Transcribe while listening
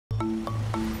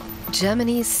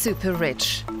Germany's super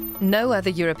rich. No other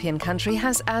European country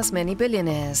has as many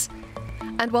billionaires.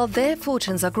 And while their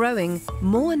fortunes are growing,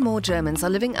 more and more Germans are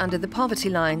living under the poverty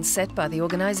line set by the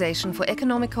Organization for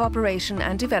Economic Cooperation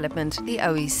and Development, the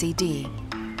OECD.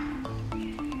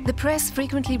 The press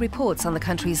frequently reports on the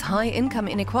country's high income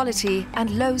inequality and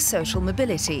low social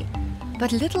mobility,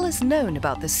 but little is known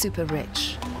about the super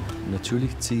rich.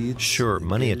 Sure,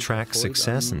 money attracts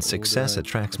success and success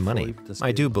attracts money.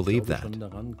 I do believe that.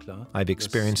 I've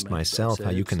experienced myself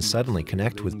how you can suddenly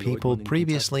connect with people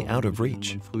previously out of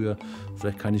reach. Who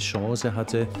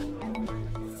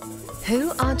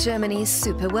are Germany's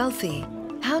super wealthy?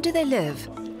 How do they live?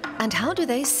 And how do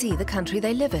they see the country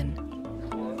they live in?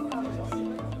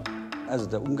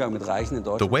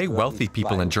 The way wealthy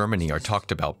people in Germany are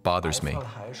talked about bothers me,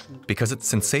 because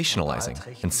it's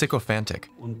sensationalizing and sycophantic,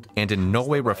 and in no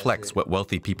way reflects what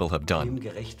wealthy people have done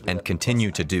and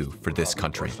continue to do for this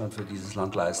country.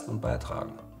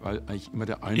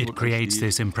 It creates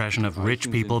this impression of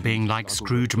rich people being like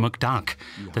Scrooge McDuck,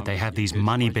 that they have these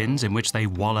money bins in which they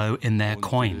wallow in their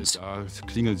coins.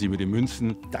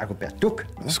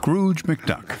 Scrooge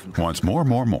McDuck wants more,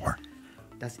 more, more.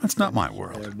 That's not my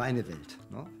world.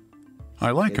 I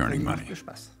like earning money,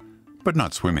 but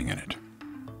not swimming in it.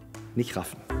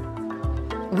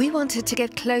 We wanted to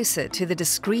get closer to the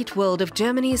discreet world of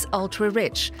Germany's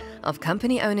ultra-rich, of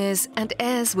company owners and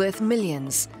heirs worth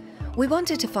millions. We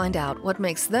wanted to find out what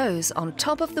makes those on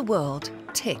top of the world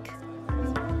tick.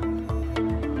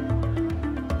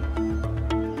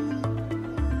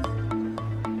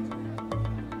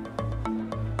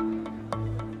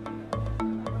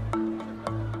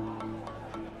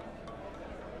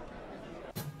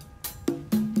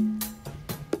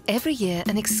 Every year,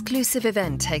 an exclusive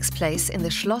event takes place in the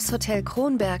Schloss Hotel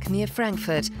Kronberg near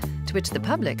Frankfurt, to which the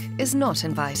public is not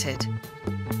invited.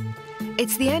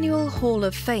 It's the annual Hall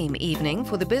of Fame evening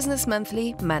for the business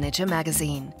monthly Manager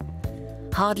Magazin.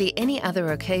 Hardly any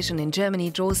other occasion in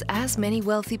Germany draws as many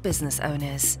wealthy business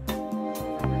owners.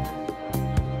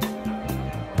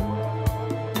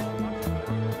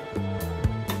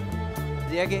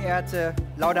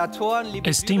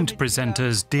 Esteemed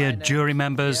presenters, dear jury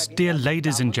members, dear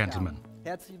ladies and gentlemen,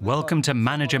 welcome to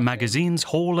Manager Magazin's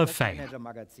Hall of Fame.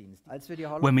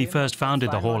 When we first founded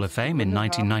the Hall of Fame in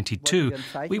 1992,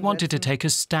 we wanted to take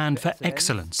a stand for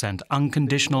excellence and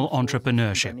unconditional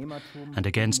entrepreneurship, and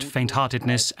against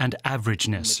faint-heartedness and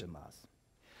averageness.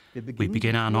 We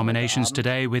begin our nominations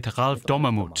today with Ralph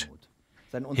Dommermuth.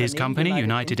 His company,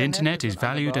 United Internet, is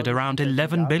valued at around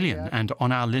 11 billion, and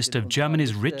on our list of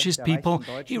Germany's richest people,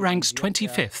 he ranks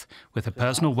 25th, with a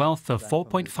personal wealth of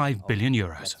 4.5 billion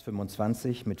euros.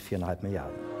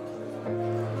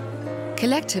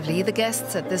 Collectively, the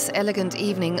guests at this elegant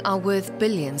evening are worth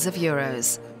billions of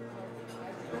euros.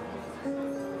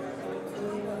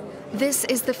 This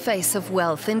is the face of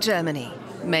wealth in Germany,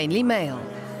 mainly male.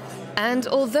 And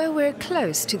although we're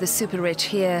close to the super rich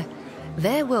here,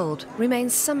 their world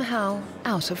remains somehow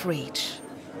out of reach.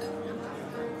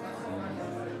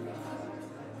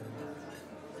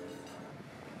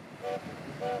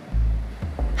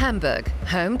 Hamburg,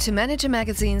 home to Manager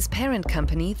Magazin's parent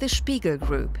company, the Spiegel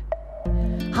Group.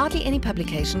 Hardly any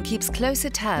publication keeps closer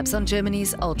tabs on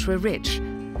Germany's ultra-rich.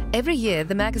 Every year,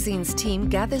 the magazine's team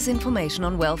gathers information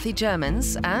on wealthy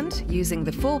Germans and, using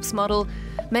the Forbes model,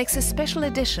 makes a special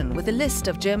edition with a list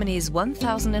of Germany's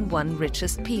 1001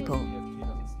 richest people.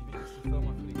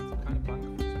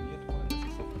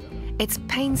 It's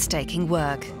painstaking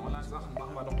work.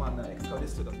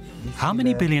 How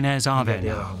many billionaires are there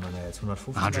now?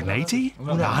 180?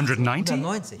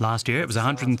 190? Last year it was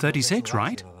 136,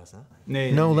 right?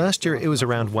 No, last year it was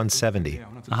around 170.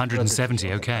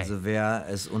 170, okay.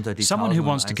 Someone who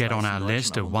wants to get on our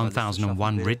list of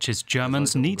 1001 richest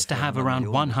Germans needs to have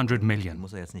around 100 million.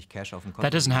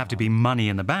 That doesn't have to be money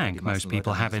in the bank. Most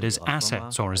people have it as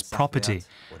assets or as property.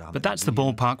 But that's the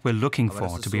ballpark we're looking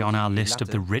for to be on our list of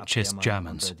the richest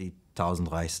Germans.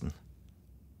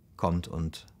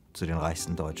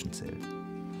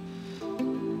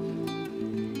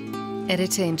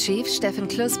 Editor-in-Chief Steffen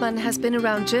Klussmann has been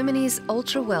around Germany's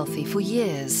ultra-wealthy for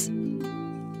years.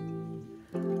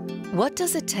 What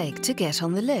does it take to get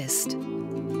on the list?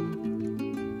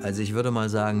 I'd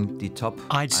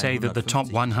say that the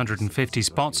top 150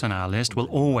 spots on our list will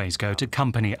always go to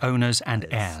company owners and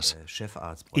heirs.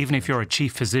 Even if you're a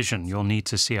chief physician, you'll need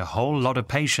to see a whole lot of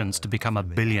patients to become a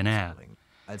billionaire.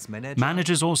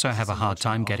 Managers also have a hard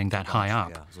time getting that high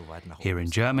up. Here in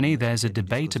Germany, there's a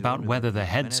debate about whether the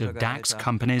heads of DAX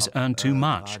companies earn too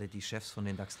much.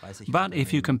 But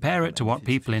if you compare it to what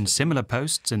people in similar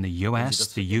posts in the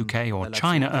US, the UK or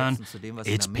China earn,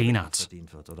 it's peanuts.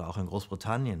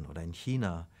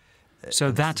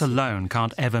 So that alone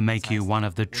can't ever make you one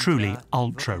of the truly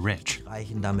ultra-rich.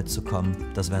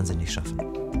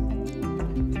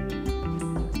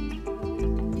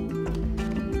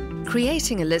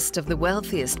 Creating a list of the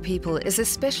wealthiest people is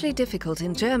especially difficult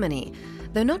in Germany,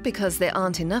 though not because there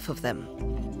aren't enough of them.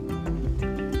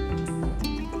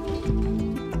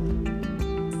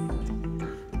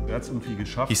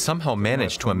 He somehow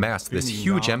managed to amass this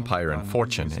huge empire and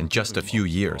fortune in just a few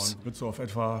years.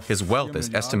 His wealth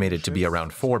is estimated to be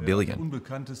around 4 billion.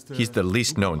 He's the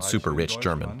least known super-rich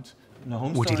German.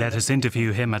 Would he let us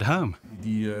interview him at home?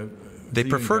 They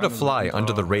prefer to fly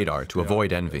under the radar to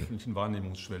avoid envy.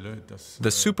 The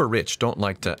super-rich don't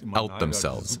like to out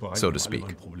themselves, so to speak.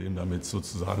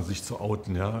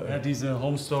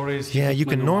 Yeah, you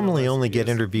can normally only get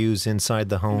interviews inside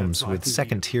the homes with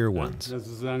second-tier ones.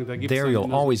 There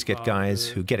you'll always get guys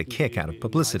who get a kick out of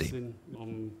publicity,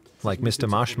 like Mr.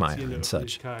 Maschmeyer and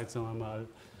such.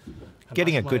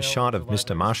 Getting a good shot of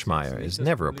Mr. Maschmeyer is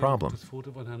never a problem.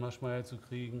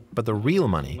 But the real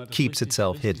money keeps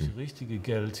itself hidden.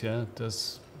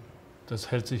 The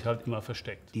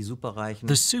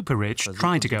super-rich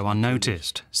try to go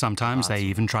unnoticed. Sometimes they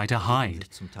even try to hide.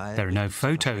 There are no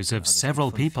photos of several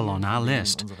people on our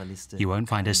list. You won't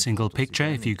find a single picture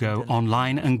if you go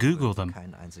online and Google them.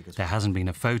 There hasn't been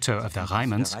a photo of the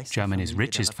Reimanns, Germany's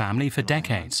richest family, for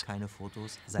decades.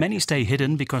 Many stay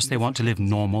hidden because they want to live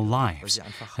normal lives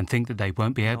and think that they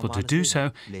won't be able to do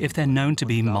so if they're known to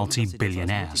be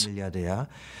multi-billionaires.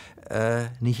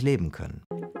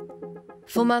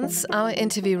 For months, our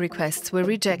interview requests were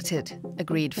rejected.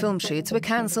 Agreed film shoots were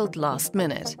cancelled last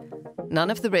minute. None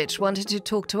of the rich wanted to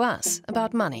talk to us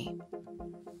about money.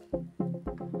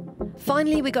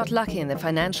 Finally, we got lucky in the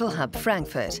financial hub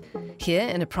Frankfurt. Here,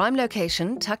 in a prime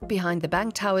location, tucked behind the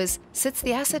bank towers, sits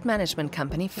the asset management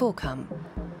company Focam.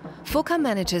 Focam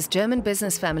manages German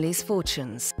business families'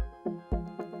 fortunes.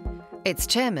 Its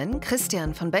chairman,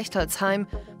 Christian von Bechtolzheim,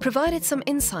 provided some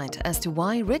insight as to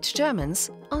why rich Germans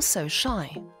are so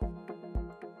shy.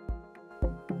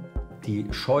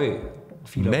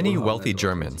 Many wealthy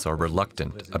Germans are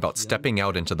reluctant about stepping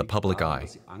out into the public eye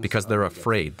because they're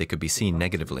afraid they could be seen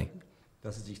negatively.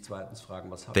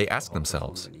 They ask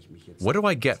themselves, what do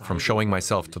I get from showing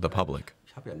myself to the public?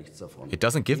 It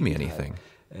doesn't give me anything.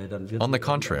 On the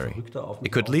contrary,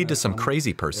 it could lead to some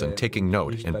crazy person taking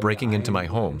note and breaking into my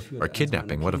home or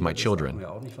kidnapping one of my children.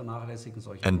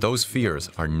 And those fears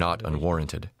are not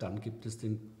unwarranted.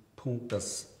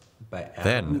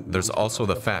 Then there's also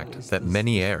the fact that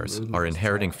many heirs are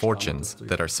inheriting fortunes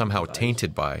that are somehow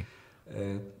tainted by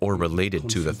or related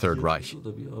to the Third Reich.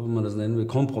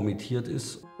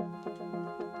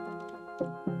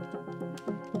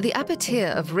 The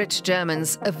appetier of rich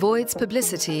Germans avoids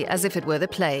publicity as if it were the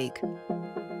plague.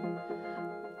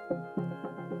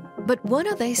 But what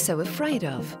are they so afraid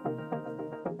of?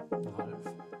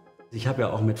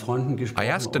 I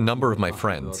asked a number of my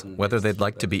friends whether they'd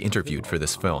like to be interviewed for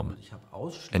this film,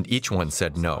 and each one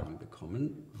said no.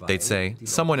 They'd say,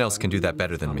 someone else can do that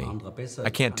better than me. I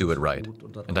can't do it right,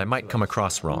 and I might come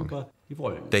across wrong.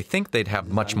 They think they'd have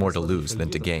much more to lose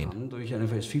than to gain.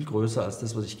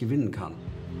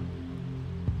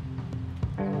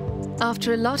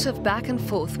 After a lot of back and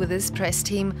forth with his press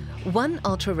team, one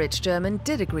ultra-rich German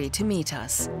did agree to meet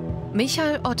us.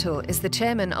 Michael Otto is the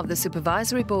chairman of the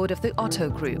supervisory board of the Otto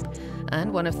Group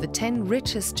and one of the 10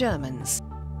 richest Germans.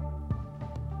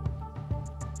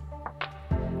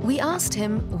 We asked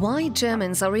him why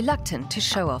Germans are reluctant to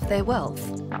show off their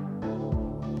wealth.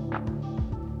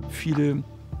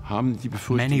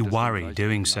 Many worry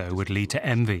doing so would lead to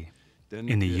envy.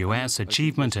 In the US,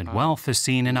 achievement and wealth are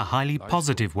seen in a highly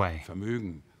positive way.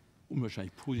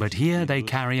 But here they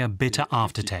carry a bitter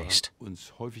aftertaste.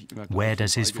 Where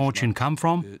does his fortune come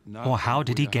from? Or how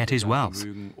did he get his wealth?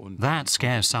 That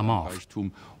scares some off.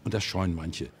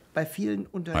 I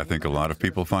think a lot of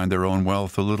people find their own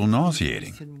wealth a little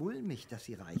nauseating.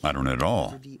 I don't at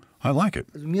all. I like it.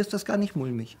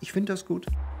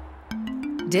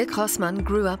 Dirk Rossmann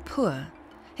grew up poor.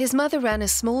 His mother ran a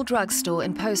small drugstore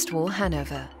in post-war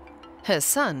Hanover. Her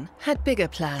son had bigger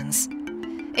plans.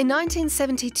 In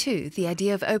 1972, the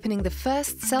idea of opening the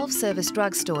first self-service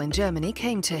drugstore in Germany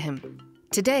came to him.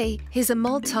 Today, he's a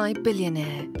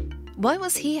multi-billionaire. Why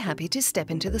was he happy to step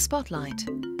into the spotlight?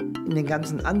 In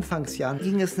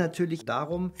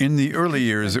the early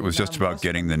years, it was just about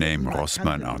getting the name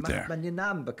Rossmann out there.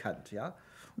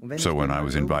 So when I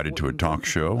was invited to a talk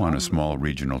show on a small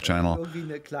regional channel,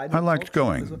 I liked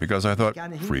going because I thought,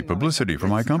 free publicity for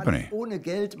my company.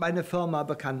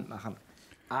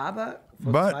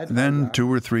 But then 2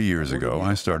 or 3 years ago,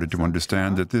 I started to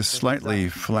understand that this slightly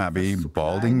flabby,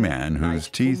 balding man whose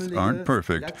teeth aren't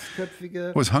perfect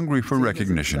was hungry for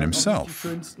recognition himself.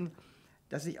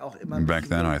 Back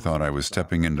then, I thought I was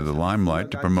stepping into the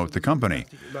limelight to promote the company.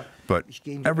 But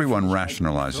everyone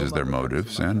rationalizes their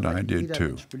motives, and I did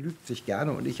too.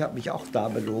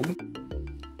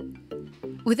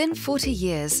 Within 40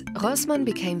 years, Rossmann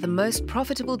became the most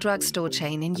profitable drugstore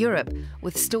chain in Europe,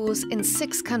 with stores in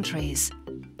 6 countries.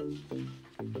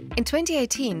 In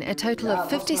 2018, a total of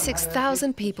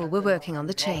 56,000 people were working on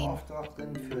the chain.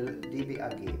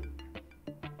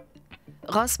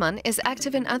 Rossmann is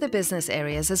active in other business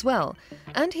areas as well,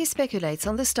 and he speculates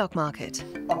on the stock market.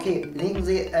 Okay, legen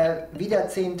Sie wieder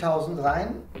 10.000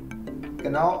 rein.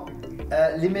 Genau,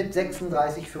 Limit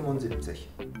 36,75.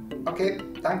 Okay,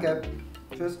 danke.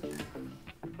 Tschüss.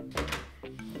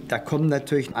 Da kommen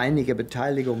natürlich einige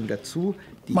Beteiligungen dazu.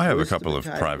 I have a couple of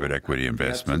private equity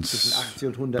investments.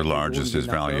 The largest is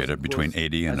valued at between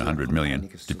 80 and 100 million,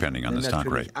 depending on the stock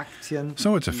rate.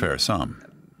 So it's a fair sum.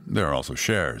 There are also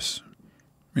shares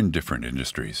in different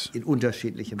industries.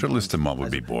 To list them all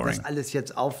would be boring.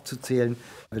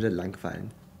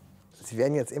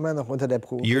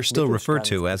 You're still referred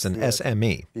to as an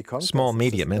SME, small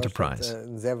medium enterprise.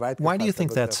 Why do you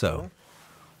think that's so?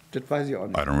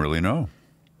 I don't really know.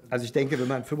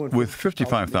 With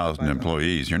 55,000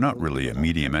 employees, you're not really a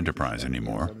medium enterprise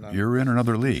anymore. You're in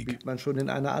another league.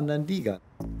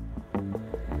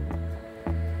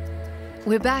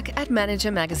 We're back at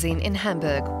Manager Magazin in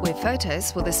Hamburg, where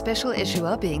photos for the special issue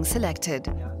are being selected.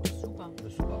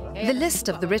 The list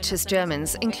of the richest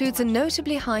Germans includes a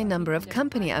notably high number of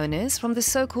company owners from the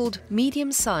so-called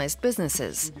medium-sized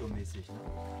businesses.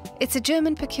 It's a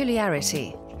German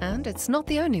peculiarity, and it's not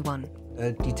the only one.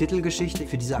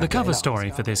 The cover story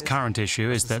for this current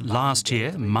issue is that last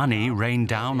year, money rained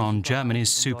down on Germany's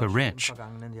super rich.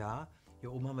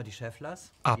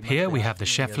 Up here we have the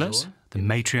Schäfflers, the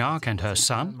matriarch and her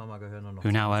son,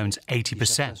 who now owns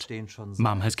 80%.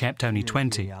 Mum has kept only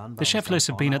 20. The Schäfflers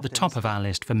have been at the top of our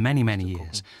list for many, many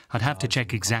years. I'd have to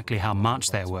check exactly how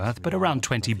much they're worth, but around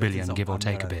 20 billion, give or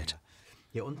take a bit.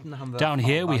 Down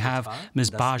here we have Ms.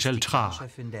 Bargel-Tra,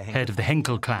 head of the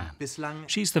Henkel clan.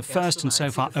 She's the first and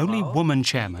so far only woman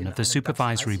chairman of the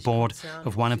supervisory board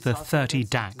of one of the 30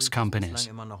 DAX companies.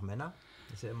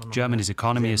 Germany's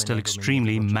economy is still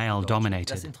extremely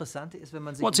male-dominated.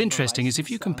 What's interesting is if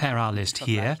you compare our list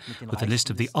here with the list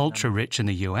of the ultra-rich in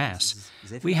the US,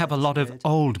 we have a lot of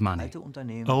old money,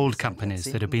 old companies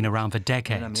that have been around for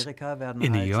decades.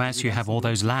 In the US, you have all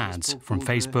those lads from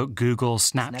Facebook, Google,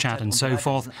 Snapchat and so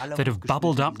forth that have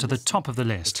bubbled up to the top of the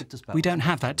list. We don't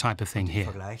have that type of thing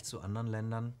here.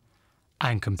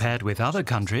 And compared with other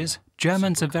countries,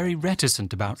 Germans are very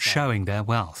reticent about showing their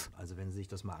wealth.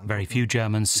 Very few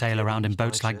Germans sail around in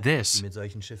boats like this.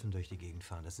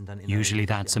 Usually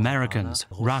that's Americans,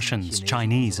 Russians,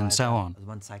 Chinese and so on.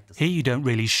 Here you don't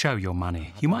really show your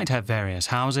money. You might have various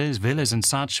houses, villas and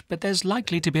such, but there's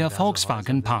likely to be a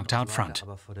Volkswagen parked out front.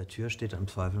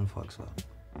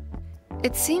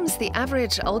 It seems the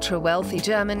average ultra-wealthy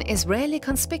German is rarely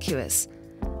conspicuous.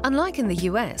 Unlike in the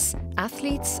US,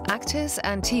 athletes, actors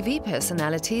and TV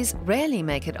personalities rarely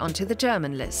make it onto the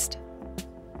German list.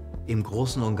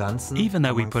 Even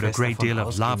though we put a great deal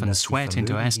of love and sweat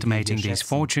into estimating these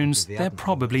fortunes, they're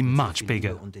probably much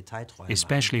bigger,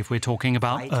 especially if we're talking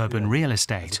about urban real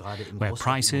estate, where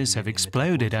prices have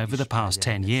exploded over the past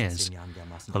 10 years.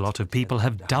 A lot of people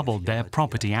have doubled their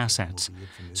property assets.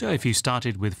 So if you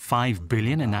started with 5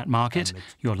 billion in that market,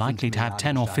 you're likely to have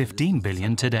 10 or 15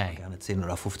 billion today.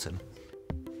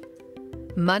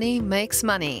 Money makes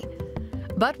money.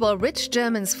 But while rich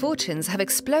Germans' fortunes have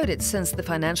exploded since the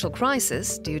financial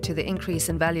crisis due to the increase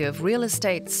in value of real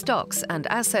estate, stocks and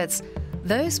assets,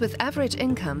 those with average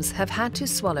incomes have had to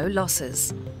swallow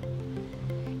losses.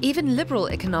 Even liberal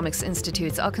economics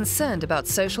institutes are concerned about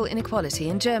social inequality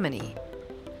in Germany.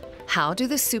 How do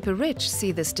the super-rich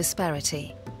see this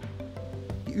disparity?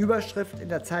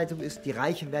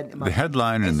 The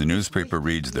headline in the newspaper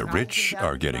reads, "The rich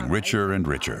are getting richer and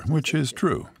richer," which is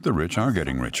true. The rich are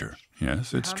getting richer.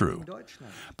 Yes, it's true.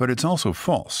 But it's also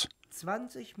false.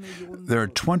 There are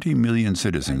 20 million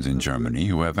citizens in Germany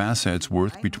who have assets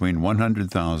worth between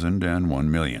 100,000 and 1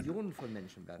 million.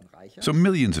 So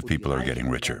millions of people are getting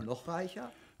richer.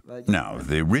 Now,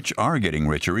 the rich are getting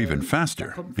richer even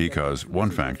faster, because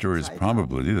one factor is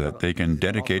probably that they can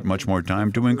dedicate much more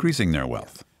time to increasing their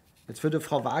wealth.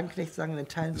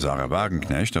 Sarah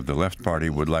Wagenknecht of the Left Party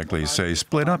would likely say,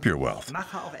 split up your wealth.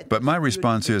 But my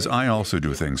response is, I also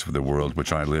do things for the world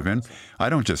which I live in. I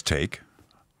don't just take.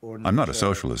 I'm not a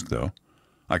socialist, though.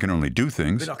 I can only do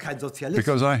things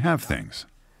because I have things.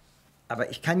 Aber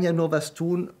ich kann ja nur was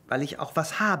tun, weil ich auch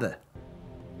was habe.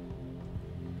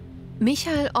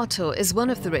 Michael Otto is one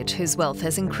of the rich whose wealth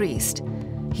has increased.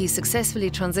 He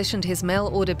successfully transitioned his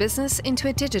mail-order business into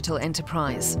a digital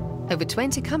enterprise. Over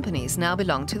 20 companies now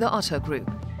belong to the Otto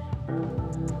Group.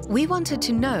 We wanted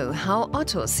to know how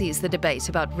Otto sees the debate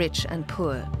about rich and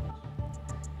poor.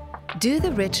 Do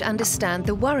the rich understand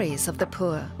the worries of the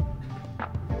poor?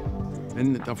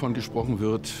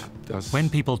 When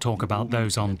people talk about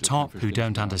those on top who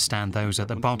don't understand those at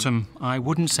the bottom, I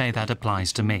wouldn't say that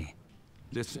applies to me.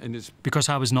 Because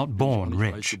I was not born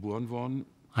rich.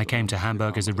 I came to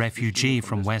Hamburg as a refugee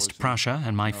from West Prussia,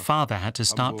 and my father had to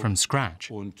start from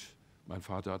scratch.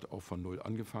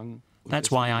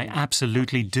 That's why I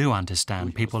absolutely do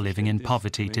understand people living in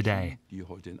poverty today.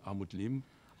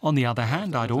 On the other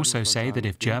hand, I'd also say that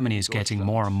if Germany is getting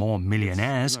more and more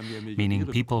millionaires, meaning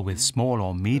people with small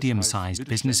or medium-sized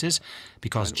businesses,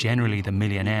 because generally the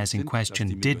millionaires in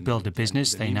question did build a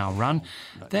business they now run,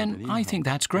 then I think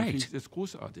that's great.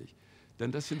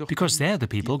 Because they're the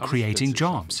people creating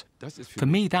jobs. For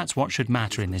me, that's what should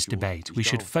matter in this debate. We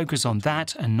should focus on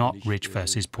that and not rich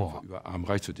versus poor.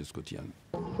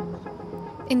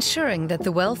 Ensuring that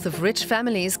the wealth of rich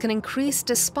families can increase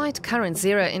despite current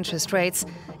zero interest rates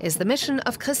is the mission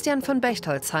of Christian von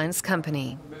Bechtolzheim's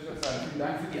company. Vielen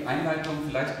Dank für die Einleitung.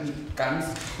 Vielleicht ganz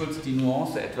kurz die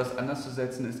Nuance etwas anders zu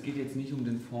setzen. Es geht jetzt nicht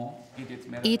den Fonds.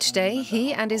 Each day,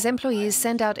 he and his employees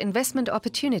send out investment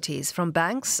opportunities from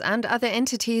banks and other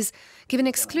entities given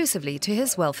exclusively to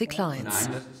his wealthy clients.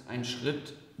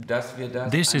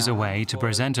 This is a way to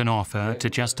present an offer to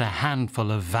just a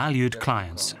handful of valued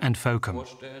clients and FOCUM.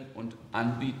 Und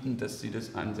anbieten, dass sie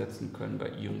das einsetzen können bei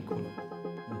ihren Kunden.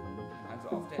 Also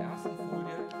auf der ersten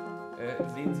Folie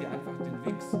sehen Sie einfach den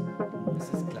WIX. Es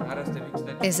ist klar, dass der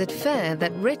WIX Is it fair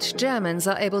that rich Germans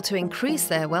are able to increase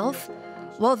their wealth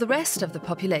while the rest of the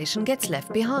population gets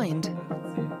left behind?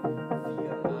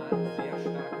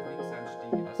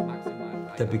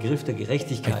 I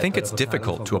think it's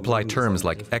difficult to apply terms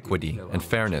like equity and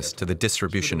fairness to the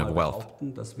distribution of wealth.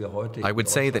 I would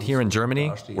say that here in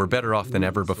Germany, we're better off than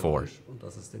ever before,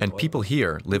 and people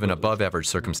here live in above-average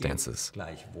circumstances.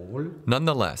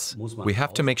 Nonetheless, we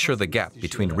have to make sure the gap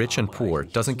between rich and poor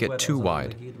doesn't get too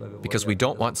wide, because we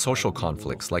don't want social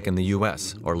conflicts like in the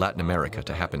US or Latin America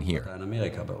to happen here.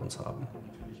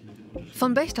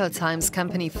 Von Bechtolzheim's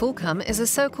company FOCUM is a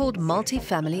so-called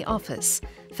multi-family office.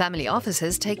 Family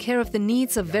offices take care of the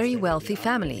needs of very wealthy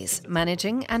families,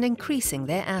 managing and increasing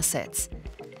their assets.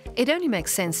 It only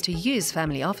makes sense to use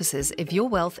family offices if your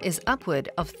wealth is upward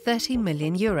of 30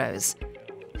 million euros.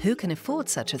 Who can afford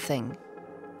such a thing?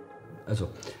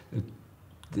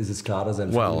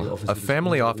 Well, a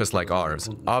family office like ours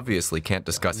obviously can't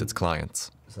discuss its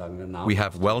clients. We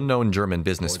have well-known German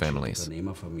business families.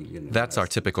 That's our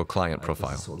typical client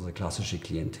profile.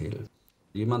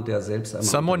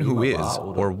 Someone who is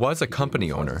or was a company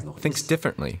owner thinks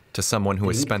differently to someone who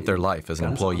has spent their life as an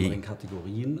employee.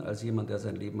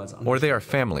 Or they are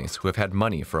families who have had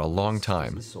money for a long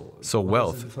time, so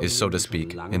wealth is, so to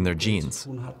speak, in their genes.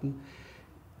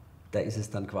 And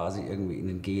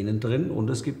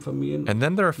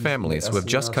then there are families who have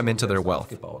just come into their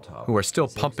wealth, who are still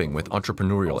pumping with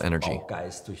entrepreneurial energy.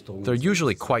 They're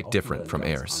usually quite different from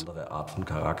heirs.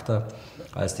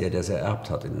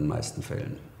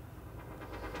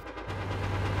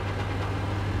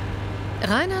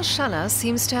 Rainer Schaller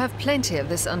seems to have plenty of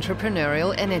this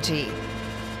entrepreneurial energy.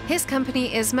 His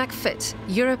company is McFit,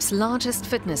 Europe's largest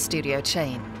fitness studio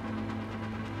chain.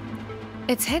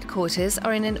 Its headquarters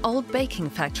are in an old baking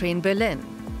factory in Berlin.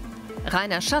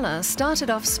 Rainer Schaller started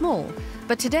off small,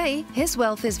 but today his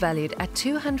wealth is valued at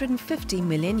 250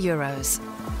 million euros.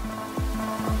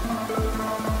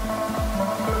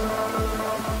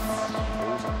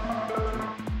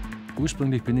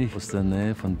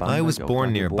 I was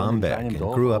born near Bamberg and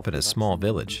grew up in a small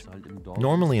village.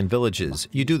 Normally in villages,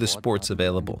 you do the sports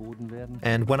available.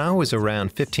 And when I was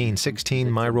around 15,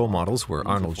 16, my role models were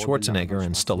Arnold Schwarzenegger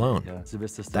and Stallone.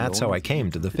 That's how I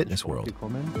came to the fitness world.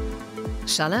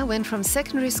 Schaller went from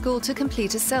secondary school to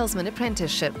complete a salesman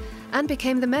apprenticeship and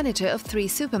became the manager of 3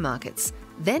 supermarkets.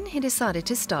 Then he decided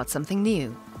to start something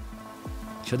new.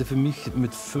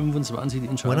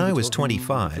 When I was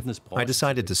 25, I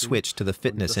decided to switch to the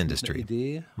fitness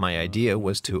industry. My idea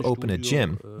was to open a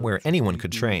gym where anyone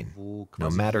could train, no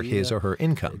matter his or her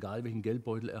income.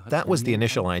 That was the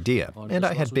initial idea, and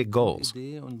I had big goals.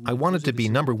 I wanted to be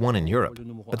 #1 in Europe,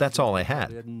 but that's all I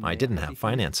had. I didn't have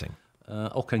financing.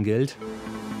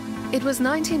 It was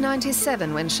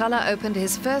 1997 when Schaller opened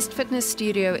his first fitness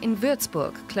studio in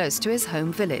Würzburg, close to his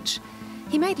home village.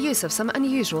 He made use of some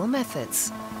unusual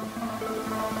methods.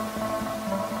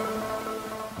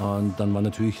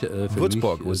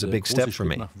 Würzburg was a big step for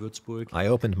me. I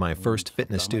opened my first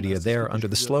fitness studio there under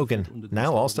the slogan,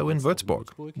 "Now also in Würzburg,"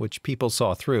 which people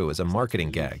saw through as a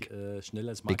marketing gag,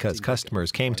 because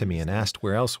customers came to me and asked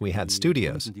where else we had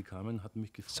studios.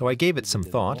 So I gave it some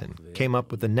thought and came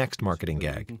up with the next marketing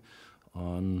gag.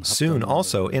 Soon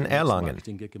also in Erlangen.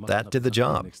 That did the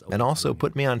job and also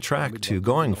put me on track to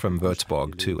going from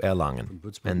Würzburg to Erlangen.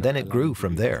 And then it grew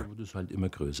from there.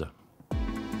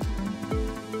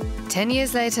 10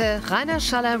 years later, Rainer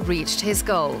Schaller reached his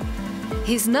goal.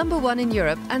 He's #1 in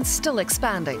Europe and still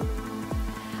expanding.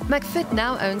 McFit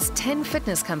now owns 10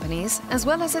 fitness companies as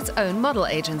well as its own model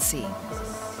agency.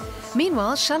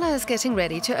 Meanwhile, Schaller is getting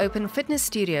ready to open fitness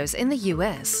studios in the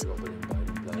US.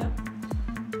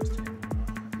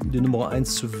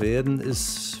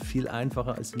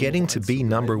 Getting to be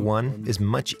 #1 is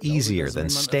much easier than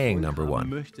staying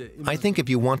 #1. I think if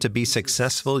you want to be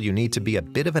successful, you need to be a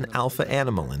bit of an alpha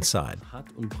animal inside.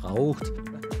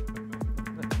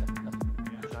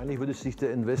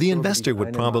 The investor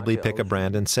would probably pick a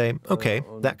brand and say, "Okay,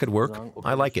 that could work.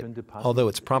 I like it," although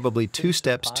it's probably 2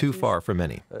 steps too far for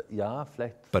many.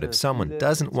 But if someone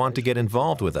doesn't want to get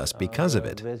involved with us because of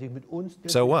it,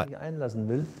 so what?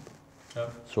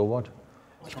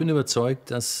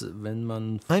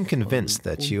 I'm convinced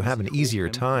that you have an easier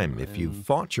time if you've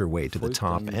fought your way to the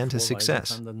top and to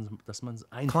success.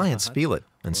 Clients feel it,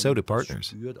 and so do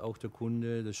partners.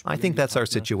 I think that's our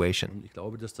situation,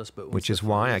 which is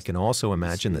why I can also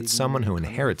imagine that someone who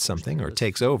inherits something or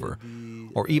takes over,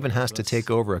 or even has to take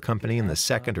over a company in the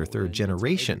 2nd or 3rd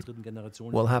generation,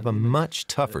 will have a much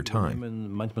tougher time.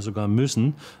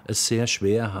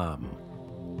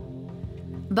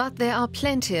 But there are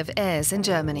plenty of heirs in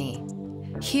Germany.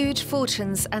 Huge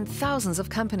fortunes and thousands of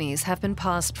companies have been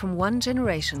passed from one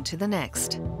generation to the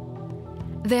next.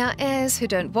 There are heirs who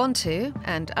don't want to,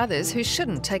 and others who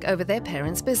shouldn't take over their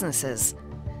parents' businesses.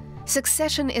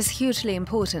 Succession is hugely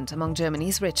important among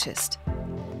Germany's richest.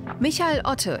 Michael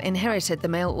Otto inherited the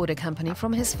mail order company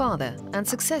from his father and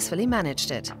successfully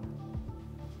managed it.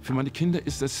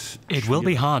 It will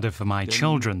be harder for my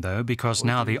children, though, because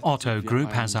now the Otto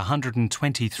Group has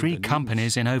 123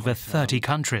 companies in over 30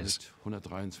 countries.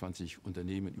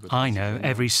 I know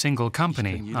every single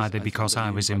company, either because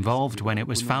I was involved when it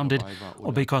was founded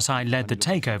or because I led the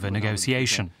takeover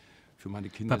negotiation.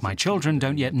 But my children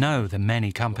don't yet know the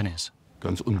many companies.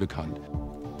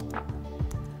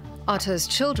 Otto's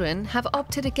children have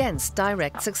opted against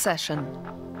direct succession.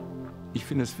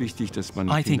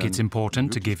 I think it's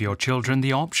important to give your children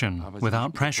the option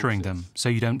without pressuring them, so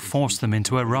you don't force them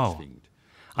into a role.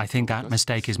 I think that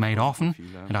mistake is made often,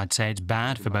 and I'd say it's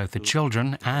bad for both the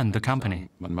children and the company.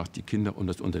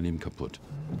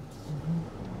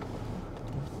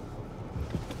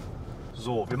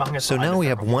 So now we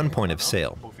have one point of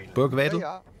sale.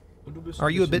 Burgwedel, are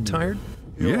you a bit tired?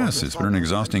 Yes, it's been an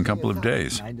exhausting couple of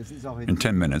days. In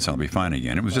 10 minutes, I'll be fine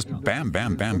again. It was just bam,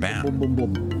 bam, bam, bam.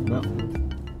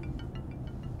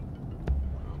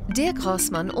 Dirk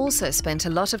Rossmann also spent a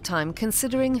lot of time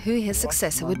considering who his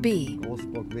successor would be.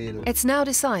 It's now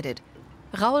decided.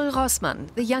 Rainer Rossmann,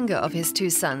 the younger of his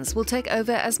 2 sons, will take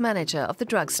over as manager of the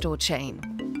drugstore chain.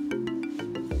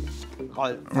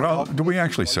 Well, do we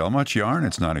actually sell much yarn?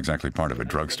 It's not exactly part of a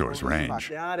drugstore's range.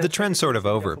 The trend's sort of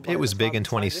over. It was big in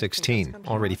 2016,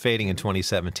 already fading in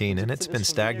 2017, and it's been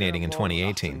stagnating in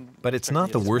 2018. But it's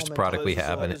not the worst product we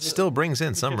have, and it still brings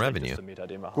in some revenue.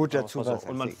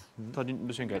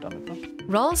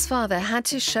 Rolf's father had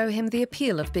to show him the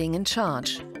appeal of being in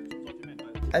charge.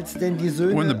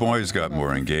 When the boys got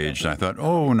more engaged, I thought,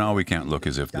 oh, now we can't look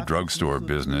as if the drugstore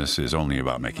business is only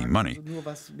about making money.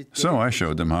 So I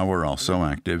showed them how we're also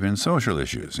active in social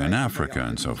issues, in Africa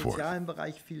and so forth.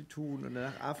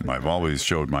 I've always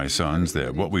showed my sons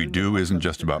that what we do isn't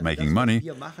just about making money,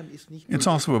 it's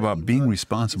also about being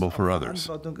responsible for others.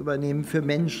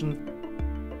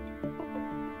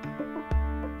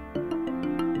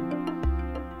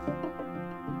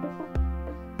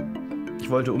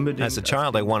 As a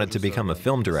child, I wanted to become a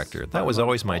film director. That was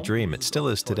always my dream. It still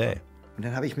is today.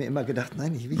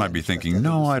 Might be thinking,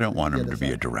 no, I don't want him to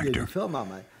be a director.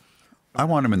 I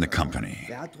want him in the company.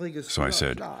 So I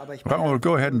said, well,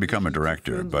 go ahead and become a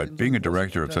director, but being a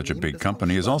director of such a big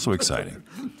company is also exciting.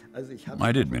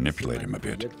 I did manipulate him a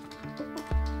bit.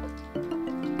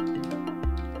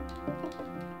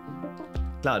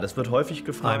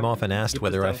 I'm often asked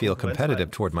whether I feel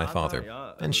competitive toward my father.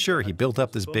 And sure, he built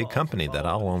up this big company that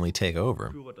I'll only take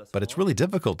over. But it's really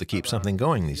difficult to keep something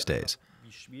going these days.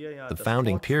 The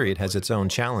founding period has its own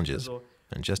challenges.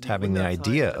 And just having the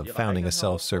idea of founding a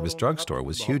self-service drugstore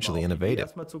was hugely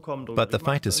innovative. But the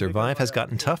fight to survive has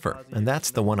gotten tougher, and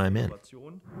that's the one I'm in.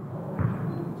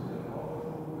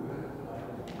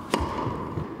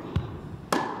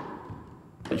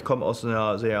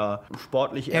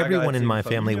 Everyone in my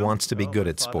family wants to be good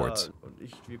at sports.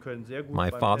 My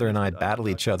father and I battle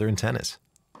each other in tennis.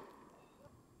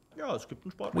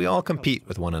 We all compete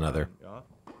with one another.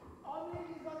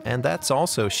 And that's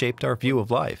also shaped our view of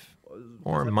life,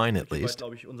 or mine at least.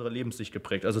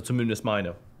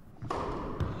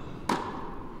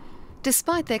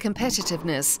 Despite their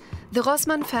competitiveness, the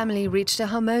Rossmann family reached a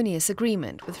harmonious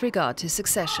agreement with regard to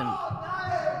succession.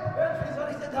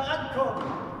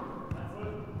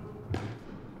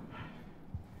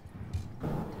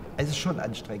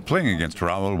 Playing against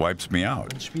Raoul wipes me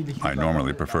out. I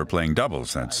normally prefer playing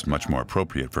doubles. That's much more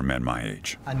appropriate for men my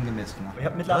age.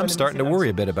 I'm starting to worry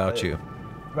a bit about you.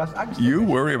 You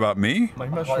worry about me?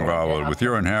 Well, with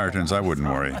your inheritance, I wouldn't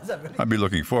worry. I'd be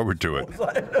looking forward to it.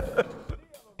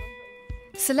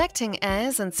 Selecting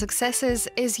heirs and successors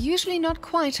is usually not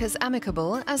quite as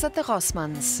amicable as at the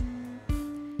Rossmanns.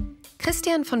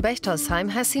 Christian von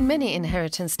Bechtolsheim has seen many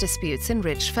inheritance disputes in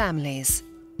rich families.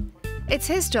 It's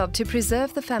his job to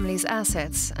preserve the family's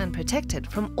assets and protect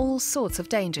it from all sorts of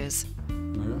dangers.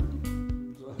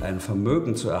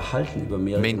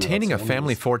 Maintaining a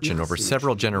family fortune over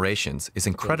several generations is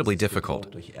incredibly difficult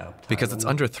because it's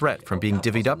under threat from being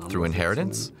divvied up through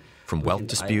inheritance, from wealth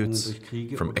disputes,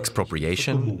 from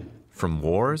expropriation, from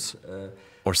wars,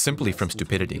 or simply from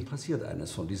stupidity.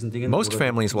 Most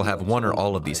families will have one or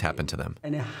all of these happen to them.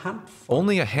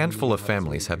 Only a handful of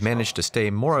families have managed to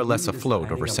stay more or less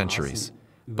afloat over centuries,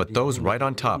 but those right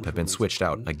on top have been switched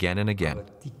out again and again.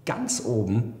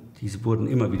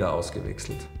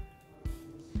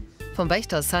 Von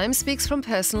Bechtolsheim speaks from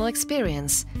personal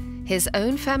experience. His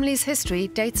own family's history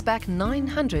dates back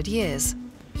 900 years.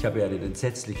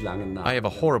 I have a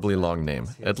horribly long name,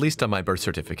 at least on my birth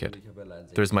certificate.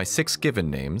 There's my 6 given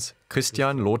names,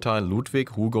 Christian, Lothar,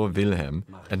 Ludwig, Hugo, Wilhelm,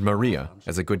 and Maria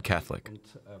as a good Catholic,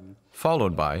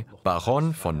 followed by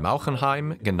Baron von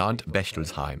Mauchenheim, genannt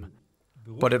Bechtolsheim.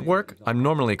 But at work, I'm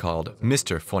normally called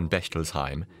Mr. von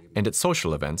Bechtolsheim, and at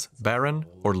social events, Baron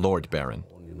or Lord Baron.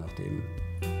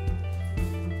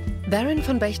 Baron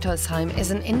von Bechtolsheim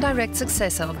is an indirect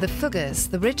successor of the Fuggers,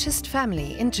 the richest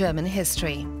family in German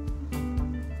history.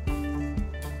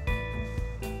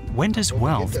 When does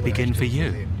wealth begin for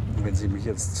you?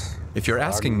 If you're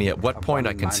asking me at what point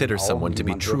I consider someone to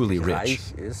be truly rich,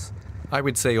 I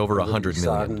would say over 100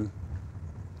 million.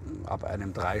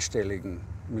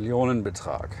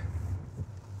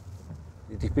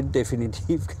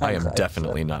 I am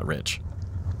definitely not rich.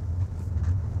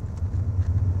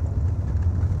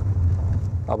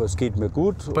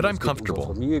 But I'm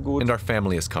comfortable, and our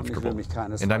family is comfortable,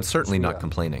 and I'm certainly not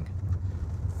complaining.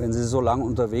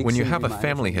 When you have a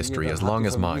family history as long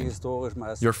as mine,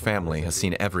 your family has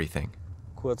seen everything.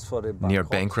 Near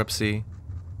bankruptcy,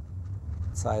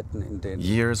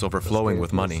 years overflowing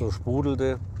with money,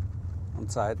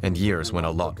 and years when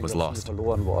a lot was lost.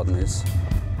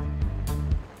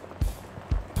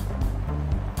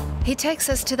 He takes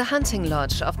us to the hunting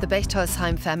lodge of the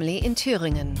Bechtolsheim family in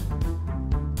Thüringen.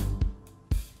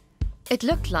 It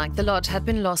looked like the lodge had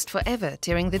been lost forever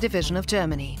during the division of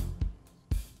Germany.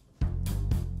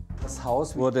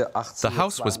 The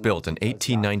house was built in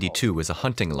 1892 as a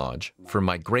hunting lodge for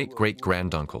my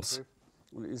great-great-granduncles.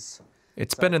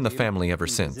 It's been in the family ever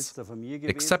since,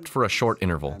 except for a short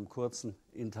interval.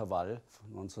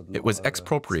 It was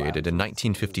expropriated in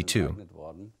 1952,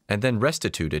 and then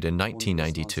restituted in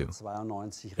 1992.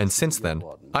 And since then,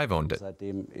 I've owned it.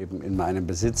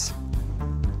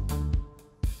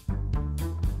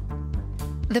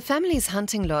 The family's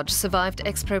hunting lodge survived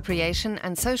expropriation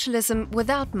and socialism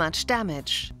without much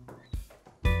damage.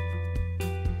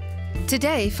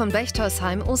 Today, von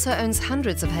Bechtolsheim also owns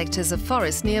hundreds of hectares of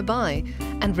forest nearby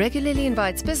and regularly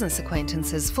invites business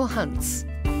acquaintances for hunts.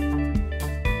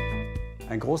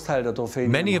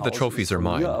 Many of the trophies are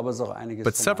mine,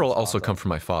 but several also come from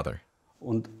my father.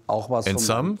 and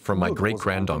some from my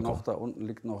great-granduncle.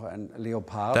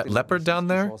 That leopard down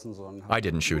there, I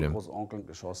didn't shoot him.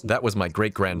 That was my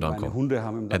great-granduncle.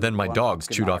 And then my dogs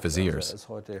chewed off his ears.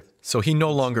 So he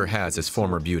no longer has his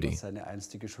former beauty.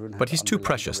 But he's too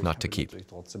precious not to keep.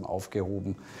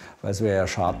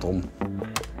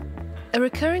 A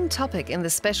recurring topic in the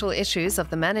special issues of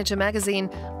the Manager magazine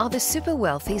are the super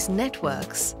wealthy's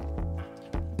networks.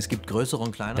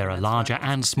 There are larger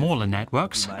and smaller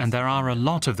networks, and there are a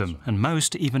lot of them, and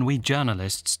most even we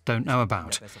journalists don't know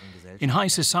about. In high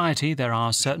society, there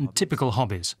are certain typical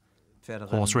hobbies.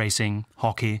 Horse racing,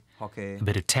 hockey, a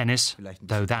bit of tennis,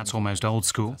 though that's almost old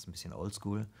school.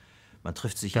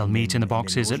 They'll meet in the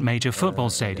boxes at major football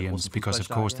stadiums, because of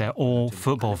course they're all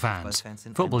football fans.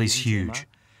 Football is huge.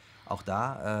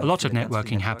 A lot of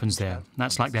networking happens there.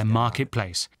 That's like their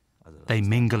marketplace. They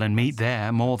mingle and meet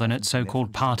there more than at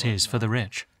so-called parties for the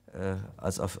rich.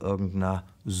 Als auf irgendeiner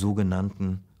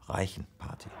sogenannten reichen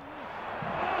Party.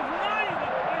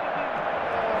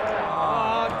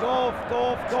 Doof,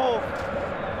 doof, doof.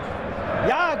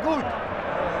 Ja, gut.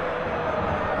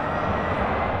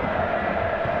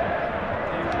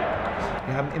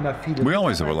 We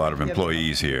always have a lot of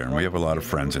employees here, and we have a lot of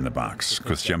friends in the box.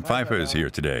 Christian Pfeiffer is here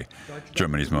today,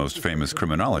 Germany's most famous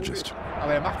criminologist.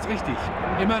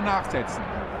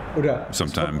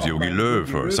 Sometimes Jogi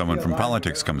Löw or someone from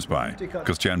politics comes by.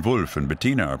 Christian Wulff and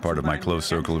Bettina are part of my close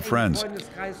circle of friends.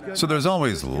 So there's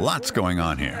always lots going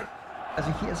on here.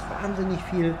 Also hier ist wahnsinnig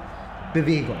viel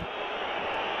Bewegung.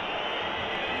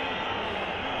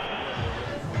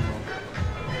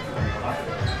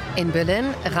 In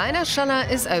Berlin, Rainer Schaller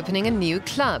is opening a new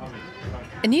club,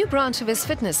 a new branch of his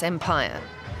fitness empire.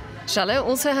 Schaller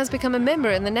also has become a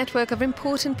member in the network of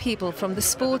important people from the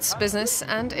sports, business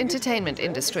and entertainment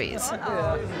industries.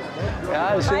 Ja,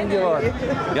 schön geworden.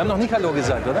 Wir haben noch nicht Hallo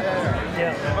gesagt, oder?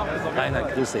 Ja.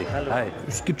 Rainer, grüß dich. Hi.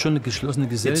 It's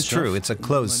true, it's a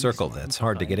closed circle that's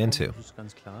hard to get into.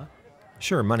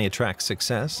 Sure, money attracts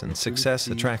success, and success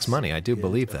attracts money. I do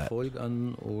believe that.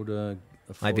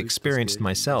 I've experienced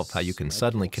myself how you can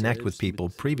suddenly connect with people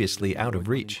previously out of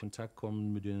reach.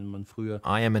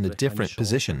 I am in a different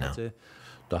position now.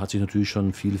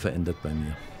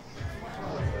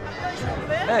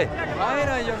 Hey,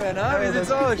 Rainer, Junge, na, wie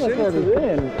sieht's aus? Schön zu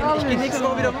sehen. Ich gehe nächste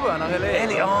Woche wieder rüber nach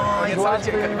L.A. Oh, jetzt habe ich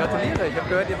dir gratuliere. Ich habe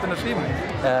gehört, ihr habt unterschrieben.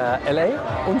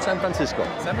 L.A. und San Francisco.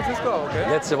 San Francisco, okay.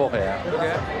 Letzte Woche, ja.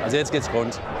 Okay. Also jetzt geht's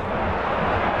rund.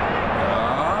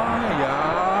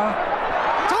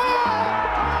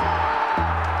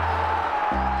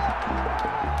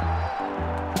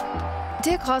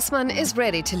 Dirk Rossmann is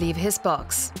ready to leave his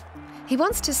box. He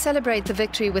wants to celebrate the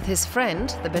victory with his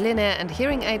friend, the billionaire and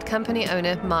hearing aid company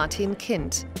owner Martin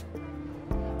Kind.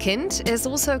 Kind is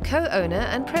also co-owner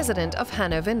and president of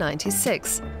Hanover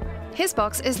 96. His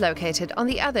box is located on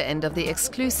the other end of the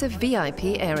exclusive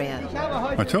VIP area.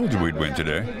 I told you we'd win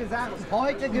today.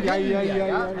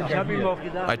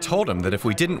 I told him that if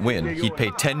we didn't win, he'd pay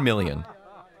 10 million.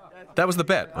 That was the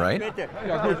bet, right?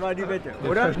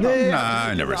 Nah,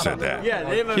 I never said that.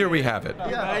 Here we have it.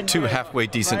 Two halfway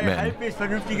decent men.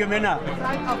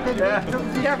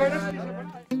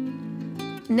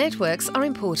 Networks are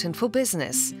important for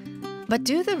business. But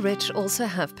do the rich also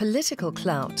have political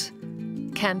clout?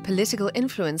 Can political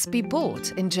influence be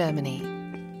bought in Germany?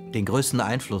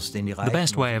 The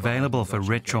best way available for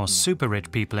rich or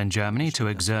super-rich people in Germany to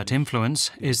exert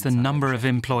influence is the number of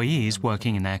employees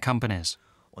working in their companies.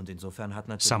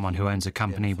 Someone who owns a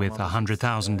company with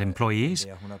 100,000 employees,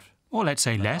 or let's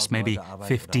say less, maybe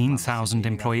 15,000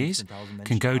 employees,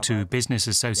 can go to business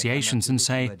associations and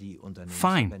say,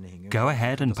 fine, go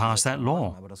ahead and pass that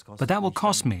law, but that will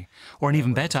cost me. Or an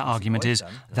even better argument is,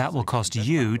 that will cost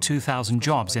you 2,000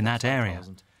 jobs in that area.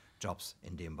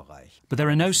 But there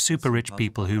are no super-rich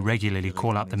people who regularly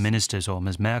call up the ministers or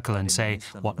Ms. Merkel and say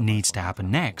what needs to happen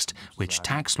next, which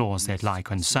tax laws they'd like,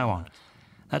 and so on.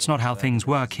 That's not how things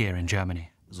work here in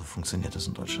Germany. So funktioniert das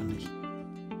in Deutschland nicht.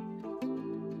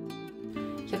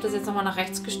 Ich habe das jetzt nochmal nach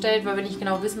rechts gestellt, weil wir nicht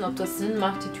genau wissen, ob das Sinn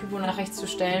macht, die Typo nach rechts zu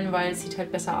stellen, weil es sieht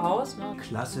halt besser aus. Ne?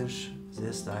 Klassisch,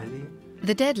 sehr stylisch.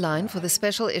 The deadline for the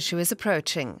special issue is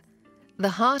approaching.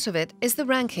 The heart of it is the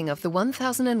ranking of the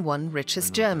 1001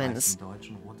 richest Germans.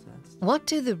 What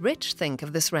do the rich think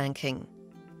of this ranking?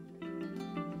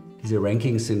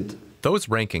 Those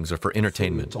rankings are for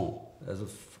entertainment.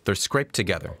 They're scraped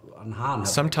together,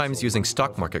 sometimes using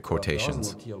stock market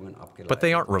quotations, but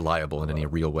they aren't reliable in any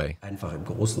real way. I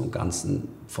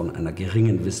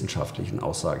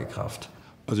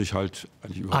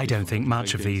don't think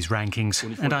much of these rankings,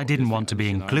 and I didn't want to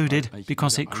be included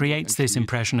because it creates this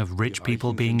impression of rich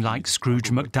people being like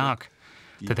Scrooge McDuck.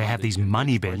 that they have these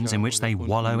money bins in which they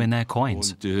wallow in their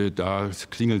coins. The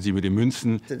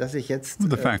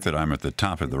fact that I'm at the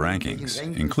top of the rankings,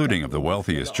 including of the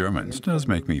wealthiest Germans, does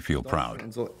make me feel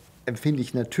proud.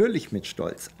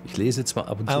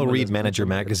 I'll read Manager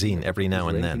Magazin every now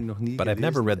and then, but I've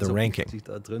never read the ranking.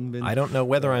 I don't know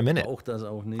whether I'm in it.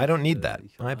 I don't need that.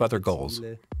 I have other goals.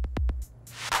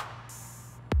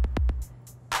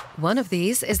 One of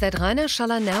these is that Rainer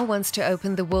Schaller now wants to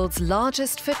open the world's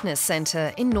largest fitness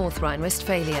center in North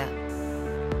Rhine-Westphalia.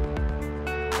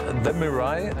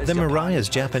 The mirai is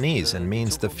Japanese and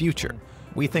means the future.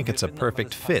 We think it's a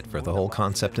perfect fit for the whole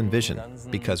concept and vision,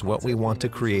 because what we want to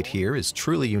create here is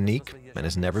truly unique and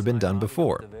has never been done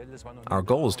before. Our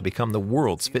goal is to become the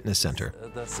world's fitness center.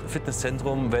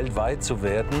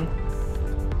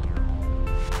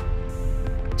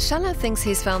 Schaller thinks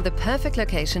he's found the perfect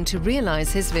location to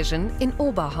realize his vision in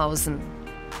Oberhausen.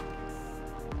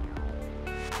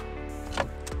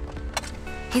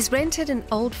 He's rented an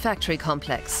old factory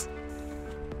complex.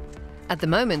 At the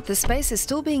moment, the space is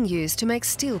still being used to make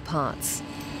steel parts.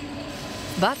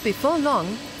 But before long,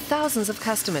 thousands of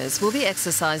customers will be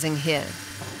exercising here.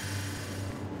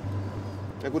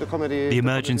 The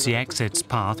emergency exits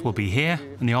path will be here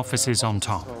and the office is on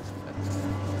top.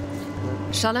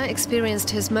 Schaller experienced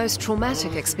his most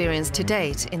traumatic experience to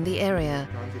date in the area.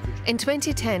 In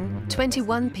 2010,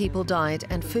 21 people died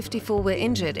and 54 were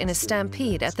injured in a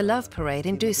stampede at the Love Parade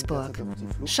in Duisburg.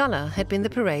 Schaller had been the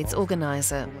parade's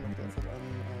organizer.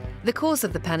 The cause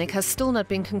of the panic has still not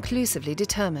been conclusively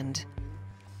determined.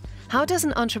 How does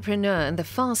an entrepreneur in the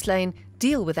fast lane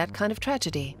deal with that kind of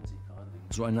tragedy?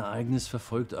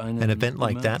 An event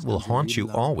like that will haunt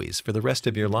you always for the rest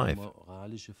of your life.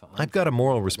 I've got a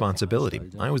moral responsibility.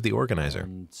 I was the organizer.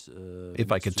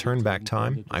 If I could turn back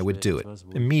time, I would do it,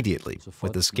 immediately,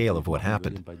 with the scale of what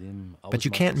happened. But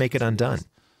you can't make it undone.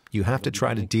 You have to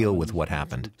try to deal with what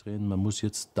happened.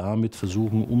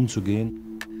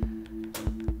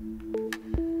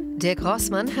 Dirk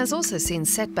Rossmann has also seen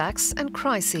setbacks and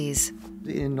crises.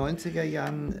 In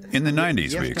the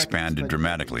 90s, we expanded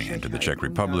dramatically into the Czech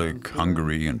Republic,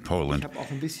 Hungary, and Poland.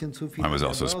 I was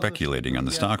also speculating on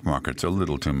the stock markets a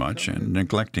little too much and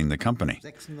neglecting the company.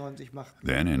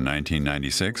 Then, in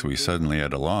 1996, we suddenly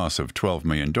had a loss of 12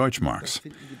 million Deutschmarks.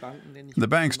 The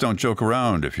banks don't joke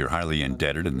around if you're highly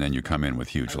indebted and then you come in with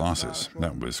huge losses.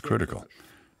 That was critical.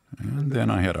 And then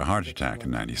I had a heart attack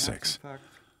in '96.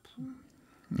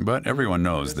 But everyone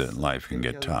knows that life can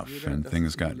get tough, and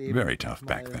things got very tough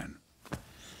back then.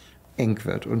 Eng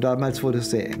wird. Und damals wurde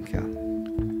es sehr eng, ja.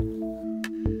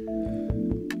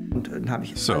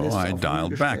 So I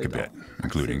dialed back a bit,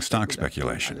 including stock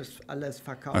speculation.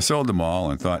 I sold them all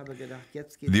and thought,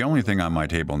 the only thing on my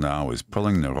table now is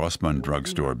pulling the Rossmann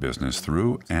drugstore business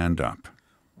through and up.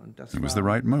 It was the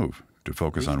right move, to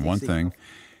focus on one thing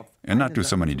and not do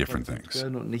so many different things.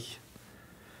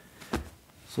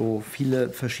 So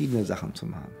viele verschiedene Sachen zu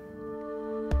machen.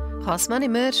 Rossmann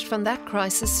emerged from that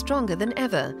crisis stronger than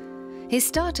ever. He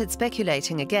started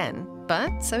speculating again,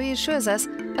 but, so he assures us,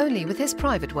 only with his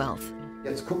private wealth.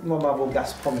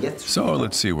 So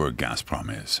let's see where Gazprom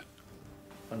is.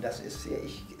 I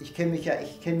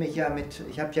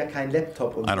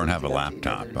don't have a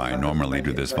laptop. I normally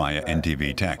do this via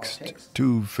NTV text.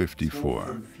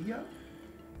 254.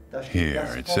 Here,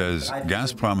 it says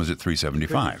Gazprom is at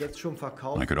 375.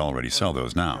 I could already sell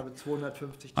those now.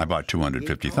 I bought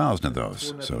 250,000 of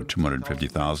those, so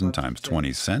 250,000 times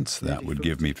 20 cents, that would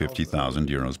give me 50,000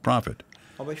 euros profit.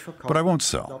 But I won't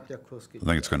sell. I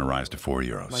think it's going to rise to 4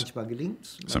 euros.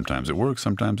 Sometimes it works,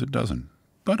 sometimes it doesn't.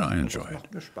 But I enjoy it.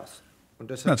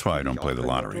 That's why I don't play the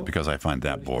lottery, because I find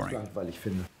that boring.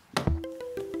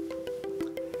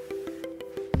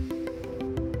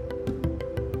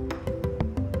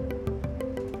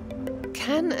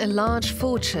 Can a large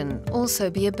fortune also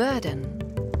be a burden?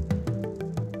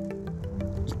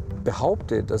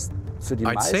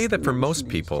 I'd say that for most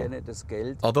people,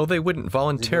 although they wouldn't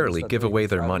voluntarily give away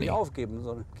their money,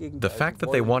 the fact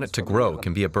that they want it to grow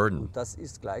can be a burden.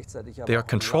 They are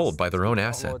controlled by their own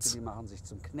assets.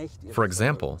 For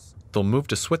example, they'll move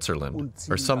to Switzerland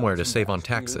or somewhere to save on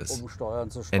taxes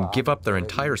and give up their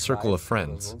entire circle of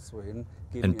friends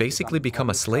and basically become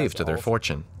a slave to their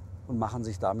fortune.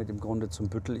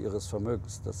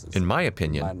 In my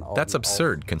opinion, that's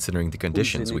absurd considering the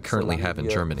conditions we currently have in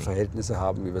Germany.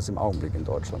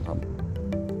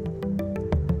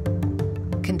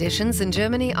 Conditions in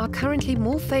Germany are currently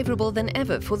more favorable than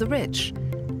ever for the rich.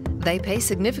 They pay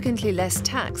significantly less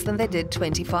tax than they did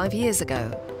 25 years ago.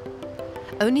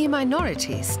 Only a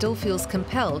minority still feels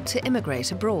compelled to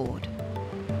immigrate abroad.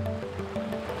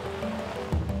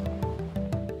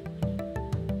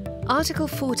 Article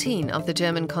 14 of the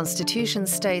German Constitution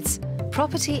states,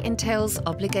 property entails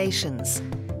obligations.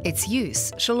 Its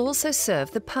use shall also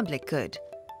serve the public good.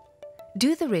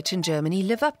 Do the rich in Germany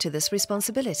live up to this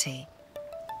responsibility?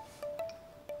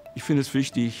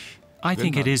 I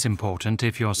think it is important,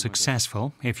 if you're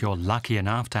successful, if you're lucky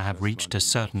enough to have reached a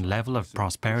certain level of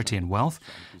prosperity and wealth,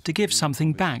 to give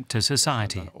something back to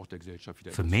society.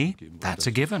 For me, that's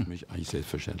a given.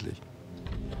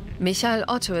 Michael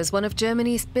Otto is one of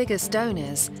Germany's biggest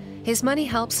donors. His money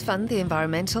helps fund the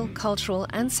environmental, cultural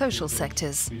and social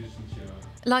sectors.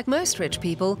 Like most rich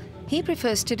people, he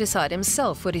prefers to decide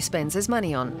himself what he spends his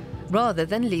money on, rather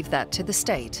than leave that to the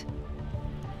state.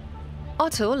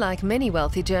 Otto, like many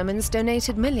wealthy Germans,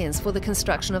 donated millions for the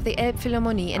construction of the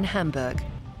Elbphilharmonie in Hamburg.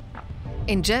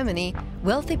 In Germany,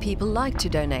 wealthy people like to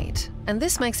donate, and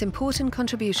this makes important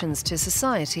contributions to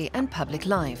society and public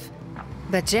life.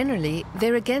 But generally,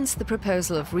 they're against the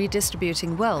proposal of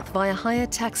redistributing wealth via higher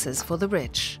taxes for the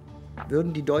rich.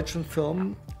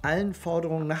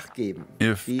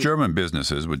 If German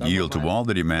businesses would yield to all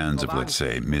the demands of, let's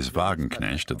say, Ms.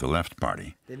 Wagenknecht of the Left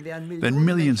Party, then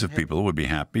millions of people would be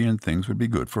happy and things would be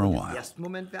good for a while,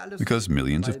 because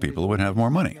millions of people would have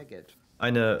more money.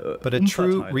 But a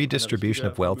true redistribution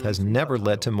of wealth has never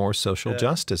led to more social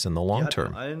justice in the long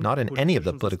term, not in any of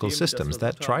the political systems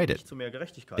that tried it.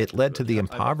 It led to the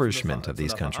impoverishment of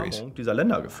these countries.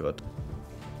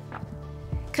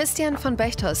 Christian von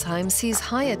Bechtolsheim sees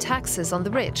higher taxes on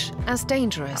the rich as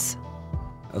dangerous.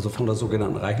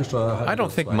 I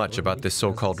don't think much about this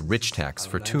so-called rich tax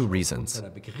for two reasons.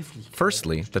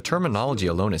 Firstly, the terminology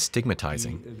alone is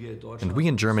stigmatizing, and we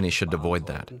in Germany should avoid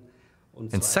that.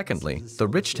 And secondly, the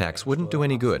rich tax wouldn't do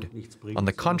any good. On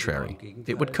the contrary,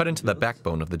 it would cut into the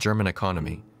backbone of the German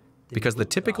economy. Because the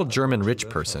typical German rich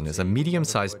person is a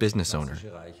medium-sized business owner.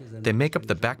 They make up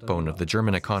the backbone of the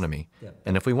German economy.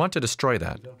 And if we want to destroy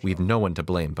that, we've no one to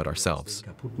blame but ourselves.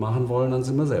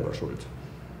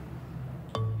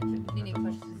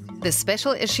 The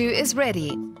special issue is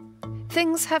ready.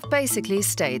 Things have basically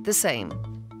stayed the same.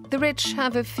 The rich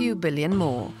have a few billion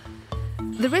more.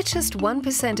 The richest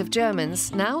 1% of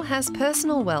Germans now has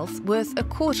personal wealth worth a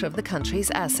quarter of the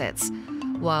country's assets,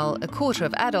 while a quarter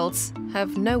of adults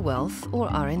have no wealth or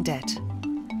are in debt.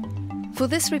 For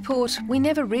this report, we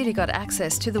never really got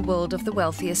access to the world of the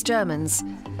wealthiest Germans.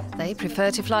 They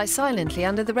prefer to fly silently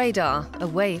under the radar,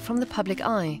 away from the public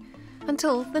eye,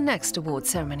 until the next award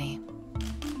ceremony.